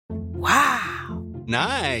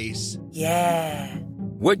Nice. Yeah.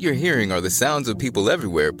 What you're hearing are the sounds of people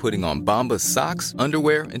everywhere putting on Bombas socks,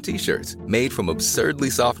 underwear, and T-shirts made from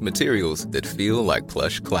absurdly soft materials that feel like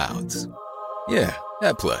plush clouds. Yeah,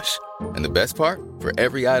 that plush. And the best part? For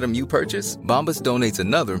every item you purchase, Bombas donates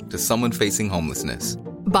another to someone facing homelessness.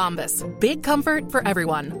 Bombas. Big comfort for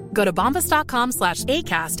everyone. Go to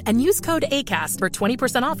bombas.com/ACAST and use code ACAST for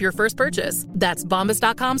 20% off your first purchase. That's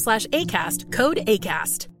bombas.com/ACAST. Code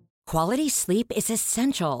ACAST. Quality sleep is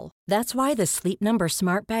essential. That's why the Sleep Number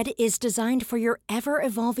Smart Bed is designed for your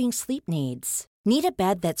ever-evolving sleep needs. Need a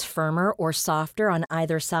bed that's firmer or softer on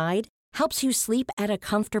either side? Helps you sleep at a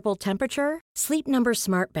comfortable temperature? Sleep Number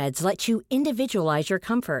Smart Beds let you individualize your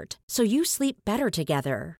comfort, so you sleep better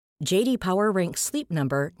together. J.D. Power ranks Sleep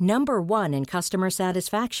Number #1 in customer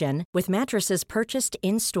satisfaction with mattresses purchased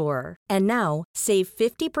in-store. And now, save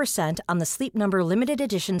 50% on the Sleep Number Limited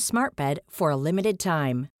Edition Smart Bed for a limited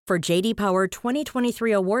time. For J.D. Power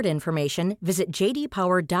 2023 award information, visit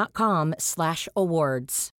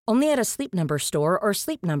jdpower.com/awards. Only at a Sleep Number store or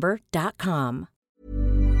sleepnumber.com.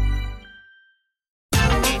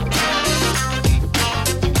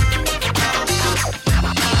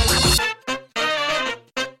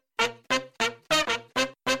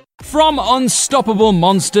 From unstoppable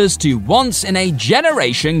monsters to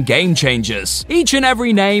once-in-a-generation game-changers, each and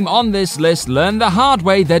every name on this list learned the hard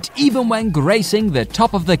way that even when gracing the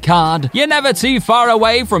top of the card, you're never too far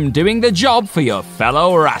away from doing the job for your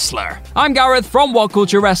fellow wrestler. I'm Gareth from What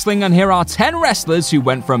Culture Wrestling, and here are 10 wrestlers who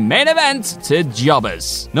went from main event to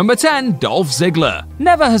jobbers. Number 10, Dolph Ziggler.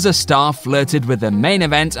 Never has a star flirted with the main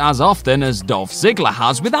event as often as Dolph Ziggler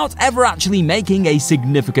has without ever actually making a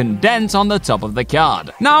significant dent on the top of the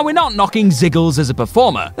card. Now, we're not knocking Ziggles as a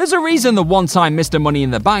performer. There's a reason the one-time Mr. Money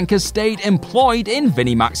in the Bank has stayed employed in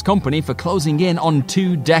Vinnie Mac's company for closing in on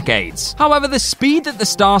 2 decades. However, the speed that the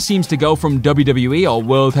star seems to go from WWE or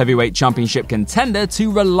World Heavyweight Championship contender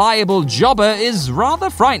to reliable jobber is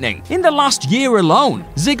rather frightening. In the last year alone,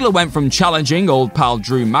 Ziggler went from challenging old pal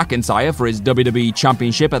Drew McIntyre for his WWE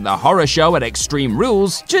Championship at the horror show at Extreme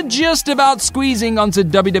Rules to just about squeezing onto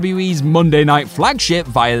WWE's Monday Night flagship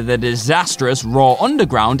via the disastrous Raw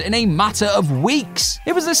Underground in a matter of weeks.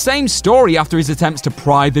 It was the same story after his attempts to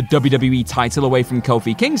pry the WWE title away from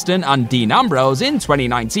Kofi Kingston and Dean Ambrose in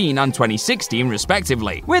 2019 and 2016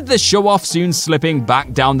 respectively, with the show-off soon slipping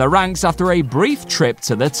back down the ranks after a brief trip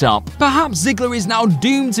to the top. Perhaps Ziggler is now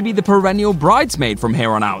doomed to be the perennial bridesmaid from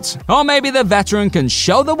here on out. Or maybe the veteran can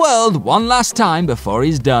show the world one last time before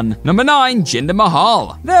he's done. Number 9, Jinder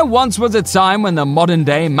Mahal. There once was a time when the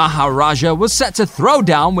modern-day Maharaja was set to throw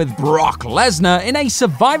down with Brock Lesnar in a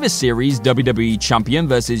Survivor Series WWE Champion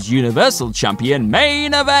vs Universal Champion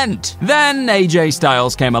main event. Then AJ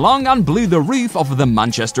Styles came along and blew the roof off of the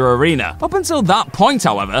Manchester Arena. Up until that point,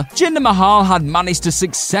 however, Jinder Mahal had managed to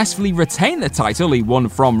successfully retain the title he won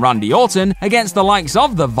from Randy Orton against the likes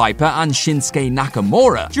of the Viper and Shinsuke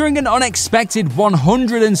Nakamura during an unexpected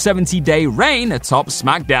 170-day reign atop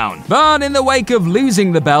SmackDown. But in the wake of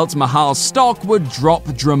losing the belt, Mahal's stock would drop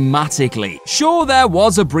dramatically. Sure, there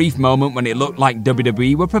was a brief moment when it looked like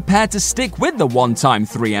WWE were prepared to stick with the one-time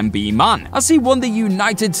 3MB man, as he won the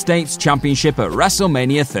United States Championship at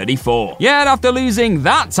WrestleMania 34. Yet after losing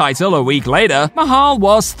that title a week later, Mahal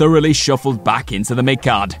was thoroughly shuffled back into the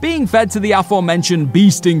mid-card, being fed to the aforementioned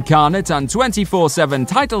Beast Incarnate, and 24/7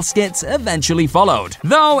 title skits eventually followed.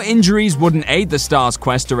 Though injuries wouldn't aid the star's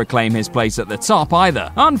quest to reclaim his place at the top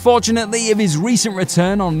either. Unfortunately, if his recent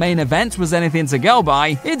return on main event was anything to go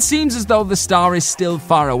by, it seems as though the star is still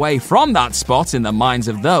far away from that spot in the minds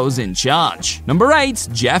of those in charge. Number 8,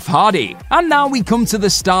 Jeff Hardy. And now we come to the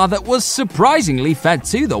star that was surprisingly fed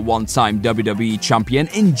to the one-time WWE champion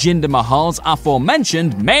in Jinder Mahal's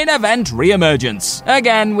aforementioned main event re-emergence.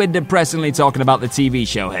 Again, we're depressingly talking about the TV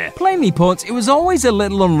show here. Plainly put, it was always a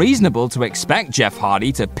little unreasonable to expect Jeff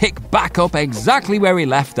Hardy to pick back up exactly where he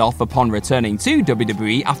left off upon returning to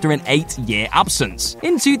WWE after an 8-year absence.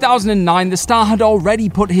 In 2009, the star had already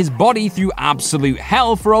put his body through absolute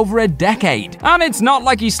hell for over a decade. And it's not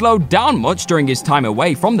like he slowed down much during his time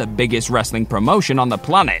away from the biggest wrestling promotion on the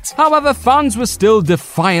planet. However, fans were still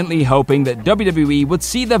defiantly hoping that WWE would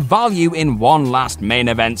see the value in one last main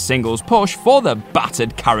event singles push for the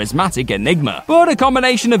battered charismatic enigma. But a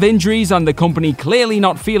combination of injuries and the company clearly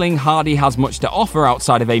not feeling Hardy has much to offer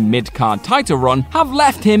outside of a mid-card title run have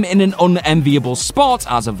left him in an unenviable spot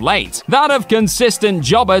as of late. That of consistent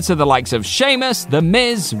jobber to the likes of Sheamus, The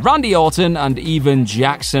Miz, Randy Orton, and even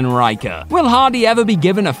Jackson Riker. Will Hardy ever be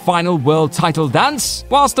given a final world title dance?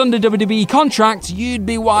 Whilst under WWE contract, you'd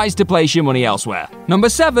be wise to place your money elsewhere. Number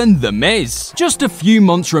 7, The Miz. Just a few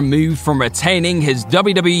months removed from retaining his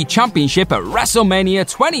WWE Championship at WrestleMania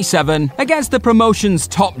 27 against the promotion's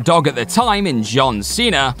top dog at the time in John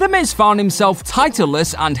Cena, The Miz found himself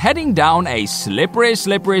titleless and heading down a slippery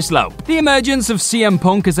slope. The emergence of CM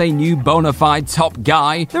Punk as a new bona fide top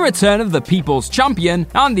guy, the return of the People's Champion,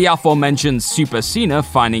 and the aforementioned Super Cena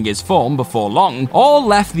finding his form before long, all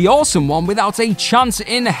left the Awesome One without a chance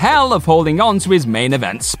in hell of holding on to his main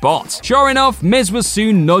event spot. Sure enough, Miz was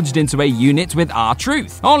soon nudged into a unit with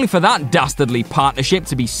R-Truth, only for that dastardly partnership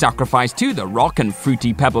to be sacrificed to The Rock and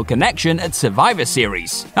Fruity Pebble connection at Survivor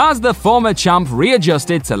Series, as the former champ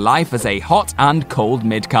readjusted to life as a hot and cold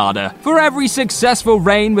mid-carder. For every successful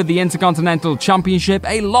reign with the Intercontinental Championship,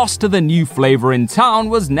 a loss to the new flavor in town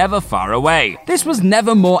was never far away. This was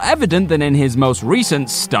never more evident than in his most recent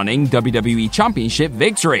stunning WWE Championship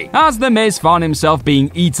victory, as The Miz found himself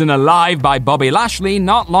being eaten alive by Bobby Lashley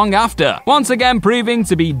not long after, once again proving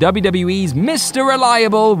to be WWE's Mr.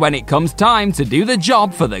 Reliable when it comes time to do the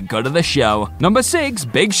job for the good of the show. Number 6,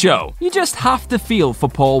 Big Show. You just have to feel for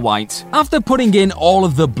Paul White. After putting in all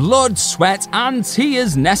of the blood, sweat, and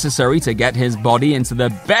tears necessary to get his body into the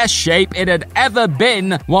best shape it had ever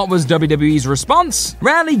been, what was WWE's response?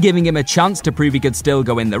 Rarely giving him a chance to prove he could still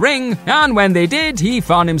go in the ring, and when they did, he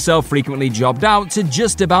found himself frequently jobbed out to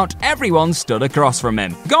just about everyone stood across from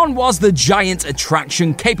him. Gone was the giant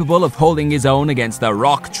attraction capable of holding his own against The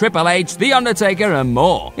Rock, Triple H, The Undertaker, and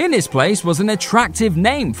more. In his place was an attractive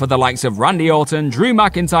name for the likes of Randy Orton, Drew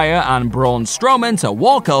McIntyre, and Braun Strowman to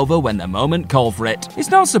walk over when the moment called for it. It's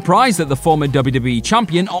no surprise that the former WWE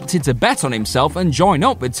champion opted to bet on himself and join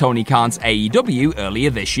up with Tony Khan's AEW earlier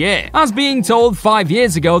this year, as being told 5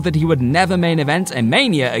 years ago that he would never main event a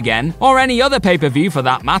Mania again, or any other pay-per-view for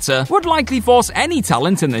that matter, would likely force any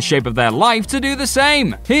talent in the shape of their life to do the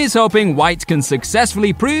same. Here's hoping White can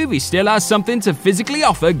successfully prove he still has something to physically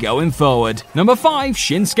offer going forward. Number 5,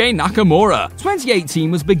 Shinsuke Nakamura.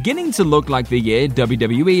 2018 was beginning to look like the year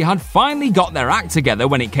WWE had finally got their act together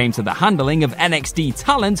when it came to the handling of NXT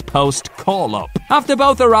talent post-call-up. After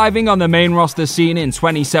both arriving on the main roster scene in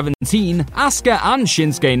 2017, Asuka and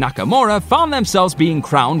Shinsuke Nakamura found themselves being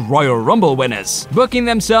crowned Royal Rumble winners, booking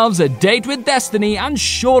themselves a date with destiny and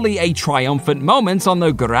surely a triumphant moment on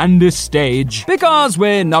the grandest stage. Because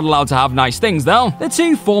we're not allowed to have nice things though, the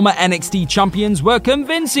two former NXT champions were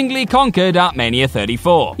convincingly conquered at Mania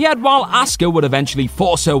 34. Yet while Asuka would eventually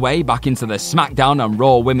force her way back into the SmackDown and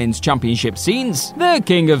Raw Women's Championship scenes, the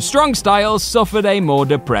King of Strong Style suffered a more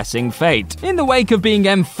depressing fate. In the wake of being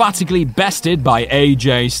emphatically bested by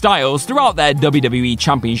AJ Styles throughout their WWE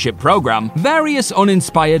Championship program, various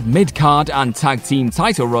uninspired mid-card and tag team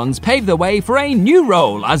title runs paved the way for a new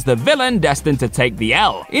role as the villain destined to take the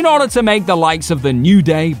L, in order to make the likes of the New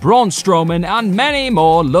Day, Braun Strowman, and many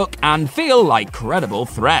more look and feel like credible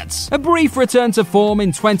threats. A brief return to form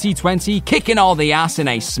in 2020, kicking all the ass in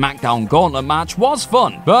a SmackDown gauntlet match was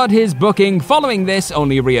fun, but his booking following this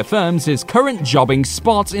only reaffirms his current jobbing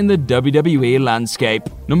spot in the WWE landscape.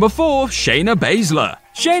 Number 4, Shayna Baszler.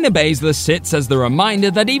 Shayna Baszler sits as the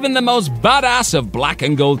reminder that even the most badass of black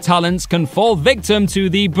and gold talents can fall victim to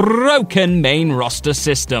the broken main roster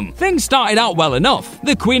system. Things started out well enough.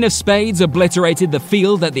 The Queen of Spades obliterated the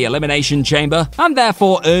field at the Elimination Chamber and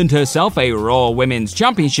therefore earned herself a Raw Women's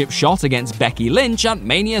Championship shot against Becky Lynch at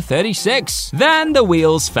Mania 36. Then the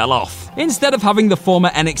wheels fell off. Instead of having the former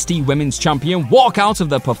NXT Women's Champion walk out of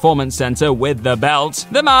the Performance Center with the belt,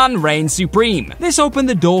 the man reigned supreme. This opened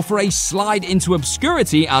the door for a slide into obscurity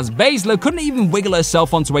as Baszler couldn't even wiggle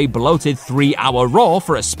herself onto a bloated 3-hour Raw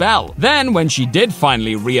for a spell. Then, when she did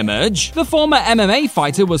finally re-emerge, the former MMA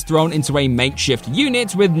fighter was thrown into a makeshift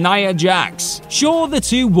unit with Nia Jax. Sure, the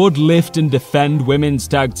two would lift and defend Women's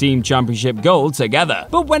Tag Team Championship gold together,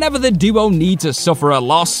 but whenever the duo need to suffer a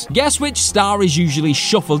loss, guess which star is usually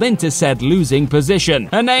shuffled into said losing position?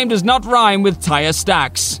 Her name does not rhyme with Taya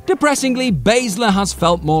Stacks. Depressingly, Baszler has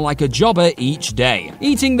felt more like a jobber each day,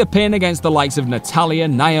 eating the pin against the likes of Natalya,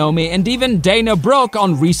 Naomi, and even Dana Brooke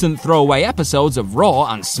on recent throwaway episodes of Raw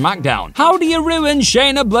and SmackDown. How do you ruin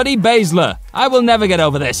Shayna bloody Baszler? I will never get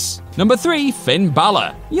over this. Number 3, Finn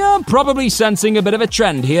Balor. You're probably sensing a bit of a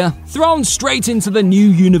trend here. Thrown straight into the new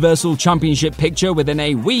Universal Championship picture within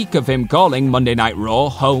a week of him calling Monday Night Raw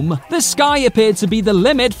home, the sky appeared to be the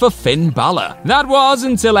limit for Finn Balor. That was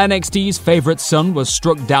until NXT's favorite son was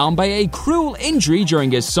struck down by a cruel injury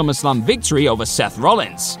during his SummerSlam victory over Seth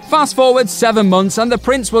Rollins. Fast forward 7 months and the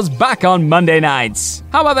Prince was back on Monday nights.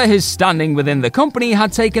 However, his standing within the company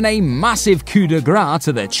had taken a massive coup de grace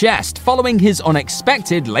to the chest following his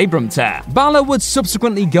unexpected labrum from tear. Balor would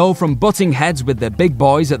subsequently go from butting heads with the big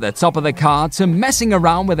boys at the top of the card to messing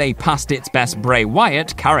around with a past its best Bray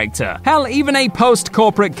Wyatt character. Hell, even a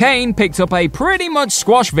post-corporate Kane picked up a pretty much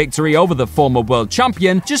squash victory over the former world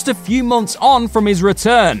champion just a few months on from his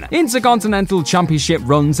return. Intercontinental Championship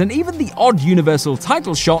runs and even the odd Universal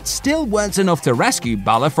title shot still weren't enough to rescue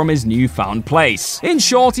Balor from his newfound place. In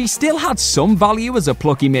short, he still had some value as a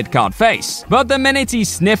plucky mid-card face, but the minute he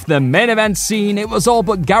sniffed the main event scene, it was all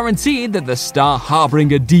but guaranteed that the star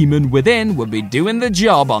harboring a demon within would be doing the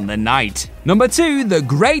job on the night. Number 2, the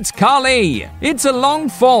Great Khali. It's a long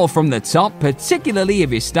fall from the top, particularly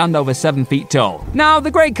if you stand over 7 feet tall. Now, the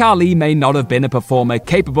Great Khali may not have been a performer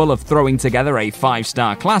capable of throwing together a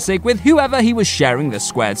 5-star classic with whoever he was sharing the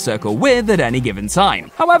squared circle with at any given time.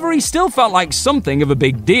 However, he still felt like something of a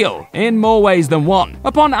big deal, in more ways than one,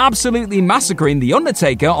 upon absolutely massacring The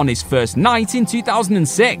Undertaker on his first night in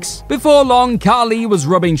 2006. Before long, Khali was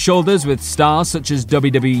rubbing shoulders with stars such as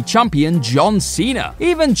WWE Champion John Cena,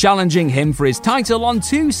 even challenging him for his title on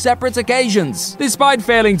 2 separate occasions. Despite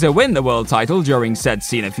failing to win the world title during said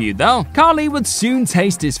Cena feud though, Khali would soon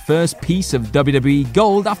taste his first piece of WWE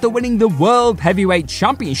gold after winning the World Heavyweight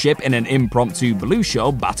Championship in an impromptu Blue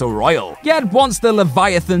Show Battle Royal. Yet once the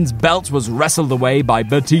Leviathan's belt was wrestled away by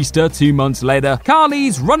Batista 2 months later,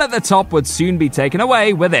 Khali's run at the top would soon be taken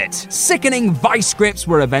away with it. Sickening vice scripts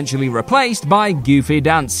were eventually replaced by goofy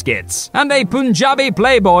dance skits, and a Punjabi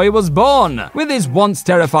playboy was born, with his once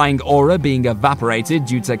terrifying aura being evaporated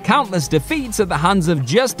due to countless defeats at the hands of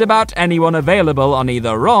just about anyone available on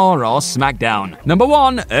either Raw or SmackDown. Number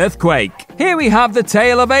 1, Earthquake. Here we have the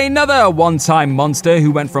tale of another one-time monster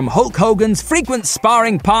who went from Hulk Hogan's frequent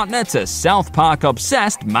sparring partner to South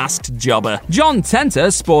Park-obsessed masked jobber. John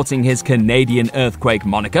Tenta, sporting his Canadian Earthquake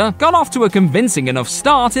moniker, got off to a convincing enough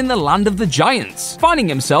start in the land of the Giants, finding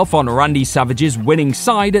himself on Randy Savage's winning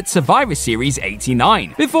side at Survivor Series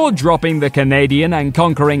 89, before dropping the Canadian and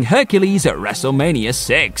conquering Hercules at WrestleMania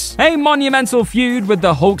 6. A monumental feud with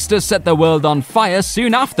the Hulkster set the world on fire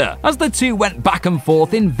soon after, as the two went back and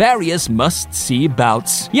forth in various must-see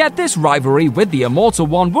bouts. Yet this rivalry with the Immortal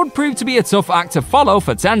One would prove to be a tough act to follow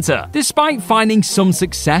for Tenta, despite finding some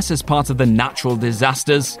success as part of the Natural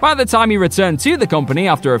Disasters. By the time he returned to the company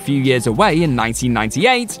after a few years away in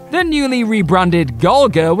 1998, the newly rebranded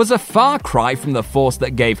Golga was a far cry from the force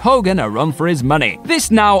that gave Hogan a run for his money.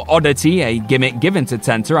 This now oddity, a gimmick given to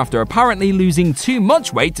Tenta after apparently losing too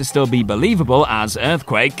much weight to still be believable as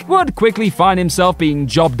Earthquake, would quickly find himself being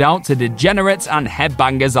jobbed out to degenerates and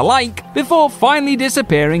headbangers alike before finally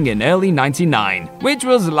disappearing in early 99, which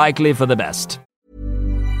was likely for the best.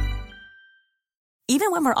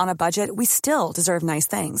 Even when we're on a budget, we still deserve nice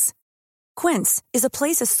things. Quince is a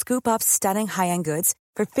place to scoop up stunning high-end goods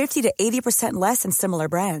for 50 to 80% less than similar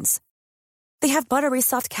brands. They have buttery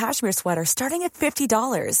soft cashmere sweaters starting at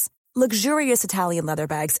 $50, luxurious Italian leather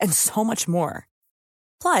bags, and so much more.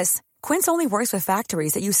 Plus, Quince only works with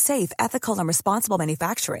factories that use safe, ethical, and responsible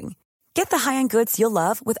manufacturing. Get the high-end goods you'll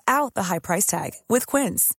love without the high price tag with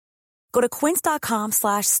Quince. Go to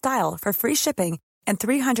quince.com/style for free shipping and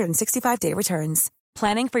 365-day returns.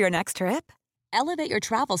 Planning for your next trip? Elevate your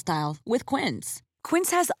travel style with Quince.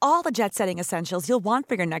 Quince has all the jet-setting essentials you'll want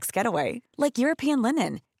for your next getaway, like European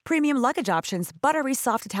linen, premium luggage options, buttery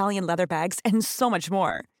soft Italian leather bags, and so much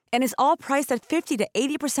more. And is all priced at 50 to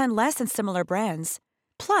 80% less than similar brands.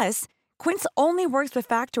 Plus, Quince only works with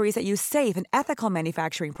factories that use safe and ethical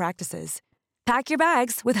manufacturing practices. Pack your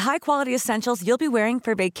bags with high-quality essentials you'll be wearing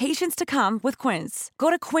for vacations to come with Quince.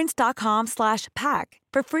 Go to quince.com/pack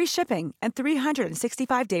for free shipping and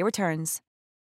 365-day returns.